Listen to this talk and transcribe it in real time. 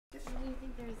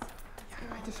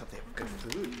just hope they have good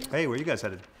food. Hey, where you guys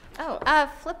headed? Oh,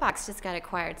 Flipbox just got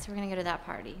acquired, so we're gonna go to that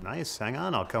party. Nice. Hang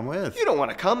on, I'll come with. You don't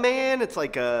want to come, man. It's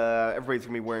like everybody's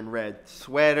gonna be wearing red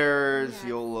sweaters. Yeah.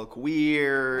 You'll look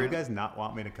weird. You guys not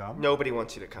want me to come? Nobody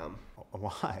wants you to come.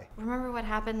 Why? Remember what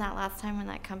happened that last time when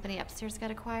that company upstairs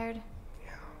got acquired?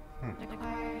 Yeah.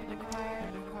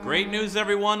 Acquired. Great news,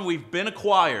 everyone. We've been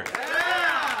acquired.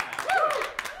 Yeah!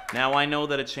 Now, I know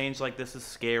that a change like this is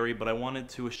scary, but I wanted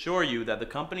to assure you that the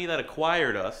company that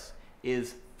acquired us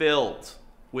is filled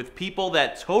with people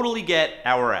that totally get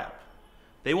our app.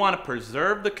 They want to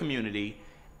preserve the community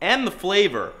and the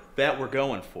flavor that we're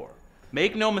going for.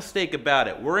 Make no mistake about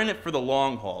it, we're in it for the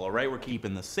long haul, all right? We're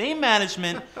keeping the same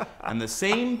management and the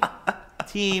same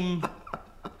team.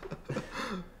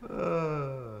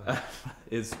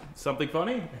 Is something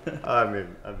funny? I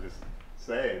mean, I'm just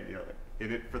saying, you know,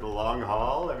 in it for the long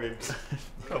haul? I mean,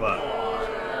 come on.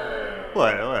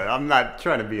 What? I'm not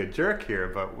trying to be a jerk here,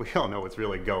 but we all know what's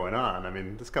really going on. I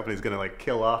mean, this company's gonna like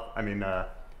kill off,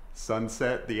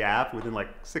 sunset the app within like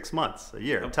 6 months, a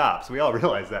year, tops. We all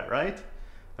realize that, right?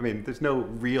 I mean, there's no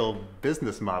real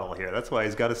business model here. That's why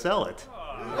he's got to sell it.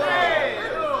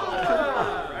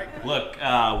 Look,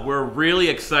 we're really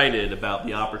excited about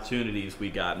the opportunities we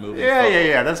got moving forward.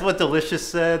 Yeah. That's what Delicious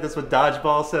said. That's what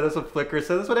Dodgeball said. That's what Flickr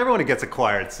said. That's what everyone who gets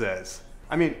acquired says.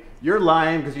 I mean, you're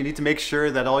lying because you need to make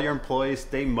sure that all your employees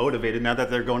stay motivated now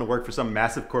that they're going to work for some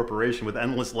massive corporation with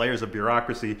endless layers of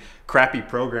bureaucracy, crappy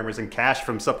programmers, and cash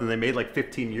from something they made like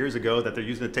 15 years ago that they're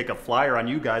using to take a flyer on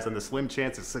you guys on the slim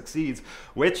chance it succeeds,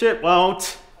 which it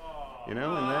won't. You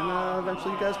know, and then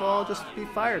eventually you guys will all just be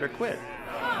fired or quit.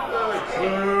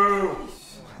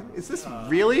 Is this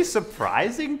really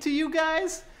surprising to you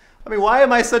guys? I mean, why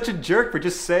am I such a jerk for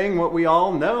just saying what we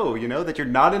all know, you know? That you're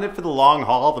not in it for the long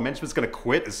haul, the management's gonna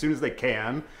quit as soon as they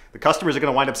can, the customers are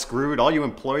gonna wind up screwed, all you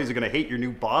employees are gonna hate your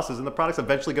new bosses, and the product's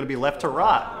eventually gonna be left to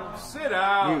rot. Sit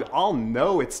down! You all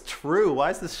know it's true. Why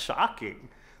is this shocking?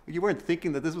 You weren't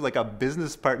thinking that this was like a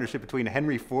business partnership between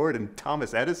Henry Ford and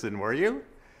Thomas Edison, were you?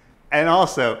 And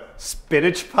also,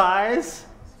 spinach pies?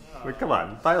 I mean, come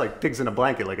on, buy like pigs in a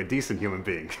blanket like a decent human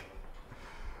being.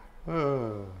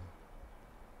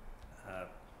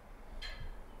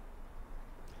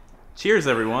 Cheers,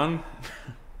 everyone.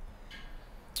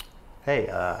 Hey,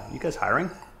 you guys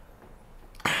hiring?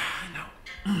 No.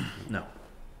 No.